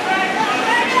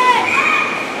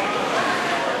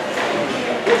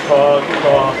 Good call.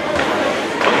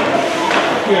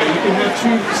 Yeah, you can have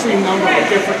two the same number with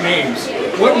different names.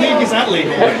 What league is that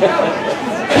legal in?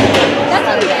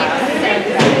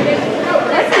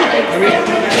 I mean,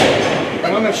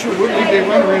 I'm not sure what league they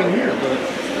run around here, but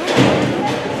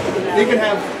they can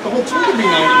have, the whole team could be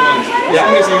 91s, as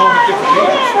long as they all have different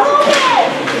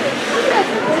names.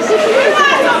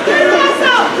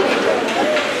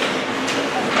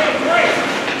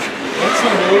 That's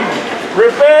unbelievable.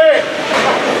 Rip it!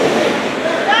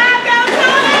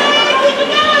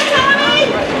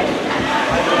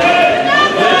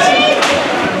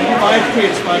 Five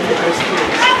kids, five of the best kids.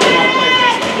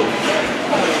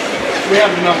 We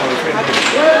have the number.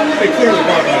 They clearly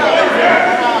bought it.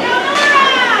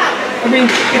 I mean,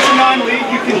 it's a non-league,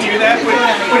 you can do that, but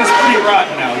it's pretty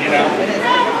rotten now, you know?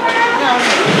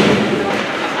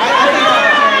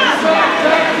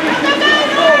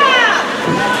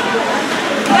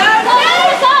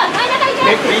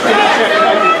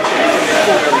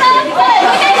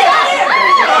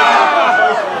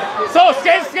 So,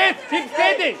 skate, keep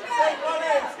skating.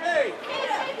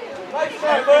 Nice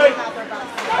try, bud.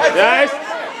 Nice.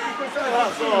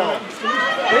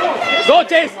 Go,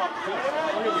 Chase.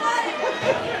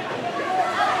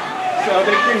 So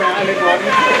they came out and they brought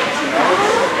in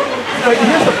but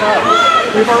here's the problem.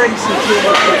 We've already seen two of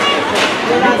those kids.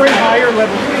 When you bring higher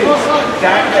level kids,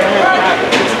 that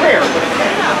happens. It's rare, but it can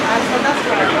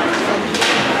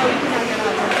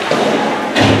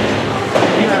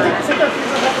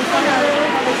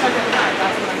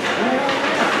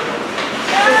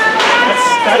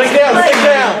Sit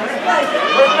down.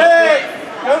 Perfect.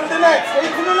 Go to the net. Stay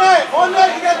to the net. On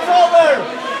net, you got taller.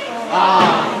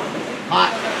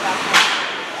 Hot.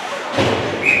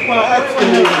 well, that's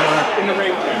in the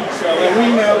breakdown. So and we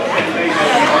know and they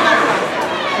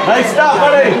know. Nice stop,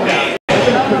 buddy. I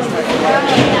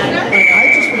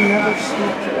just would never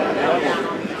speak to that.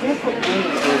 You can't put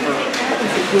names over.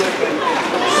 Happens to good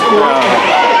sport.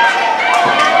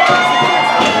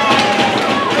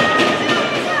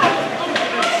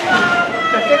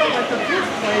 That they don't let their kids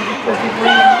play because you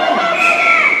bring them home.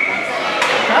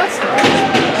 That's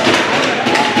the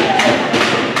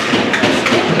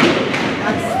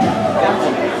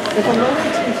if a little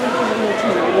team thinks a little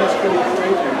team, it is good for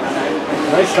them.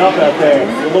 Nice stop out there.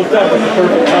 You looked at like the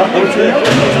perfect top.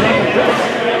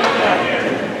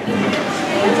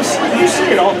 You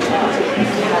see it all the time.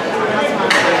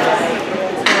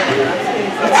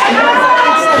 It's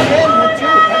the men that do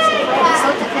it. That's the problem. It's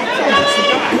not the kids, it's the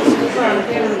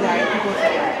guys.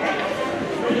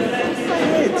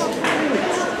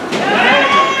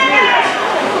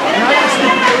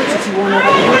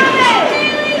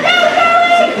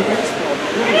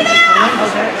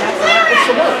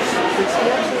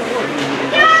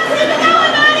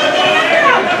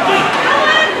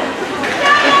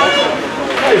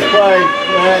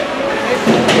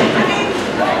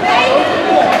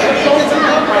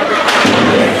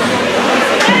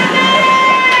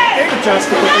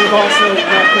 they've also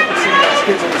not put the same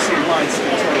kids on the same lines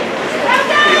until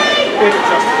they've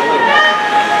adjusted a little bit.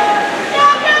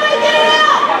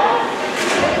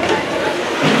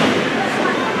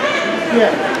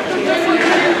 Yeah.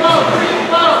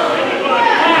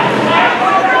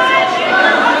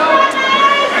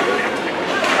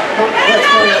 That's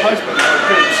for your husband,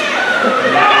 kids.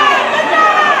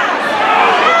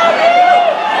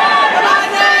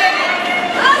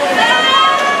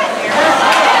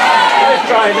 Nice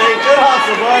try, Nate. Good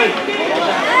hustle, bud.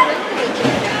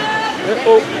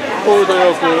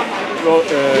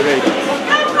 Raiders.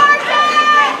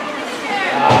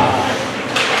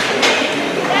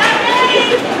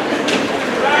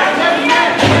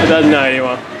 That's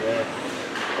 91.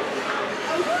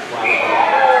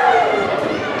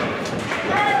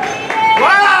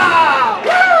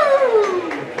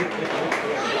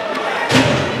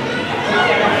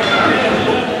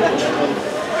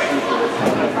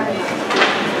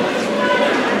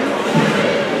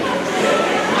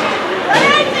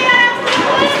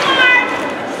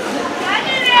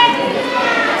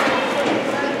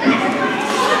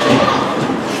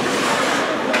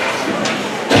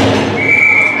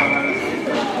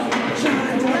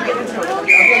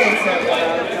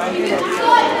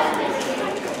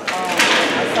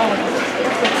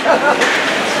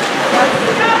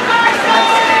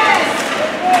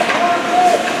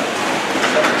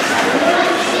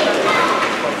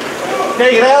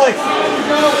 Take it, Alex.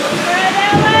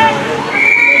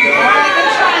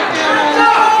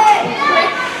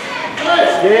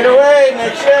 Get away,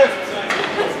 next shift.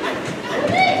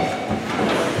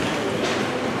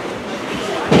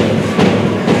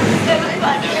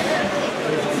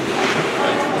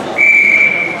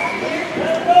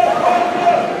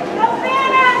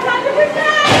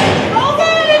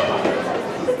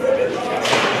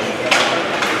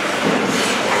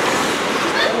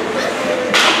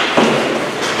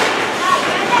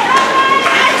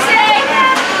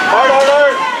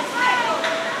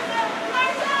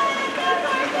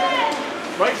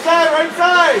 Right side, right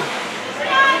side!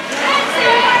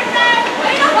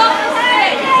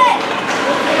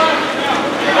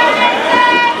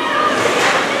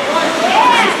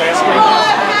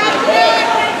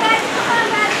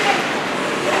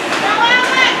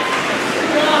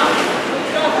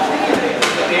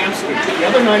 Damn sweet. The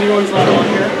other 90-year-olds not on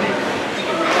here.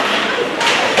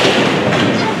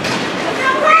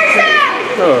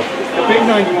 Oh. The big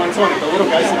 91's on it, the little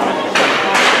guy's not.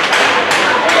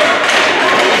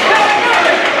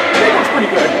 It's pretty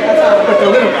good, but the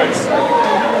little guys.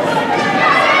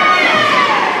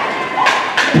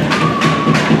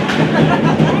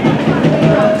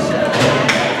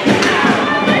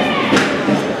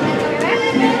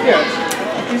 Yeah,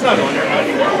 he's not on there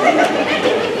anymore.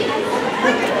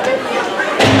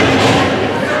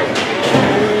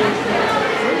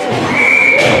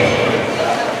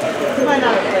 He might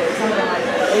not have played something like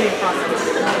that. They didn't cross it.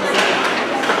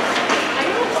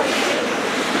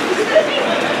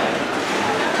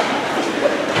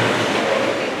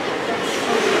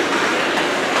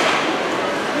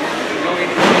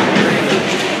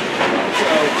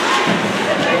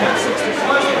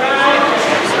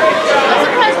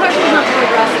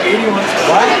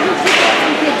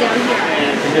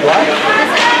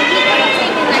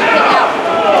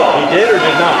 He did or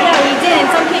did not? No, he did. And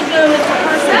some kids go with the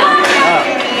person.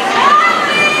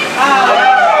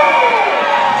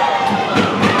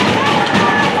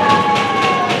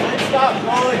 Nice stop,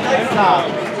 Molly. Nice stop.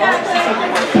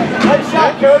 Nice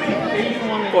shot, Cody.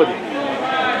 Cody.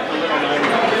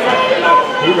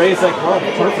 He raised that club.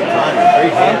 Perfect time.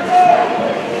 Great hands.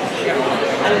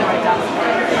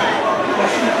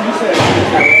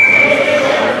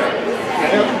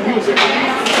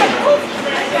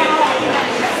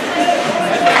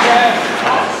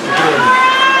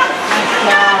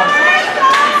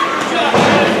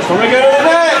 Somebody go to the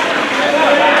net.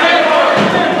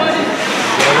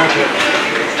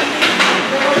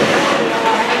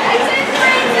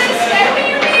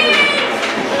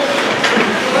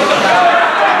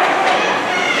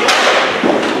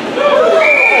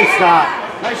 Nice stop.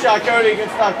 Nice shot, Cody.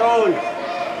 Good stop, Cody.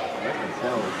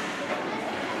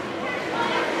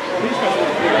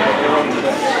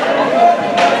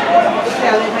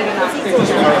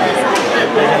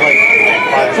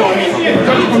 So, I mean,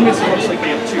 we're missing looks like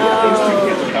they have two. Those two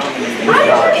kids are dominating.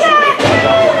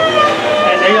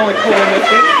 And they only pull them in.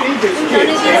 They didn't need those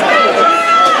kids. They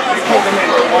pulled them in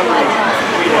for one reason.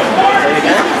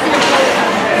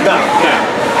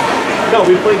 No,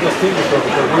 we played those teams before,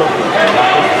 but they're real teams.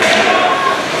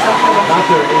 Not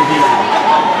their AD.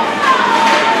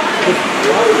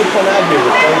 Why would you come out here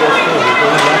with all those things? You're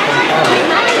going back on time.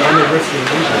 And you're risking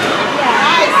losing.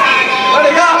 Let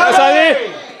it go! That's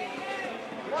Ivy!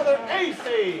 Another ace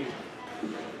save!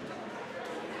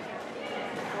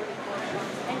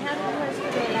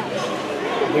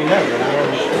 We never.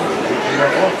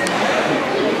 We're awesome.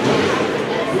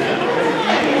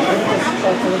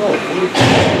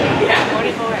 Yeah,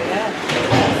 44, yeah.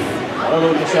 I don't know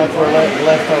what the shots were the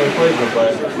last time we played them,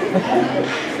 but...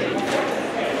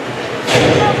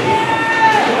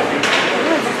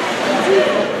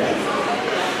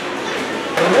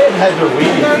 They may have had their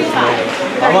weed. 35.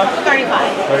 How much?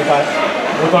 35. 35?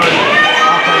 What's our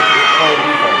offense or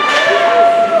defense?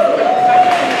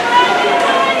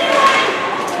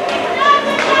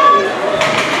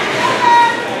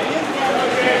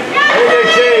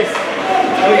 Chase!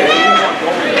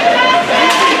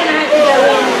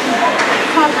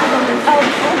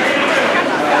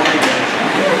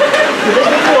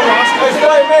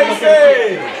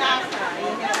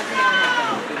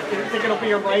 You think it'll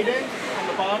be a write-in on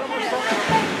the bottom or something?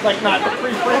 Like not the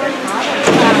pre-printed?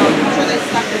 I'm sure they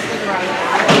stuck the sticker on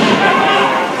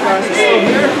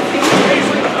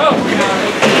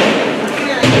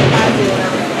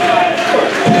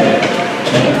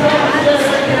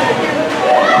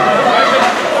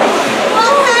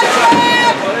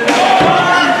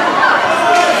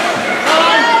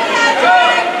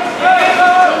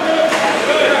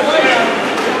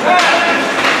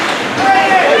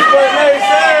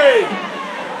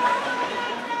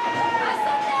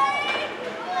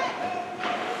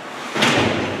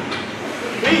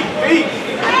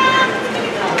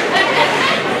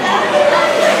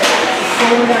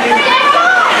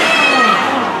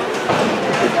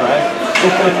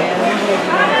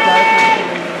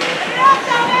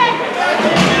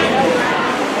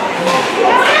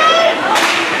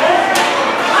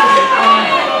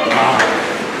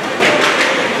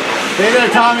Stay there,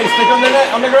 Tommy. Stick on the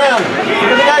net, on the ground.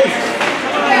 Stick on the ice.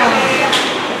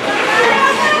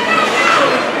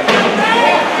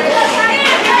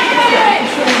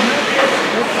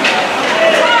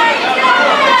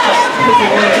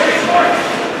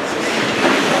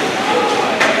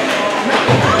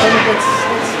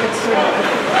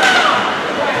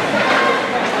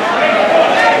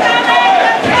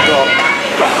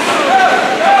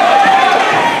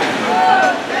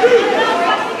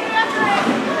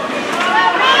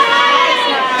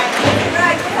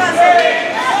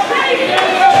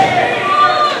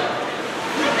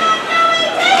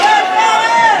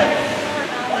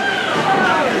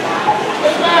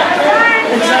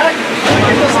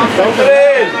 Dump it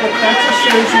in! But that just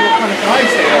shows you what kind of guys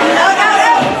they are.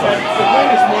 But the win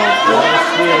is more important.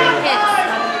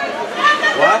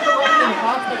 What?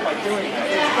 By doing that.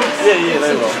 Yeah,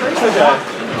 they will. It's okay.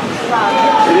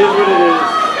 It is what it is.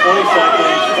 20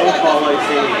 seconds. Don't call like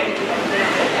scene.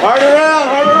 Hard around,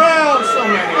 hard around! So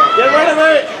many of them. Get rid of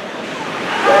it!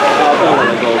 I don't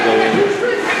want to go in.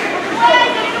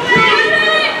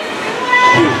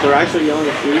 Dude, they're actually yelling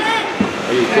at shoes?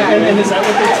 Are you kidding me? And is that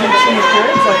what they teach in the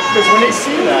kids? Like, because when they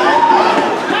see that,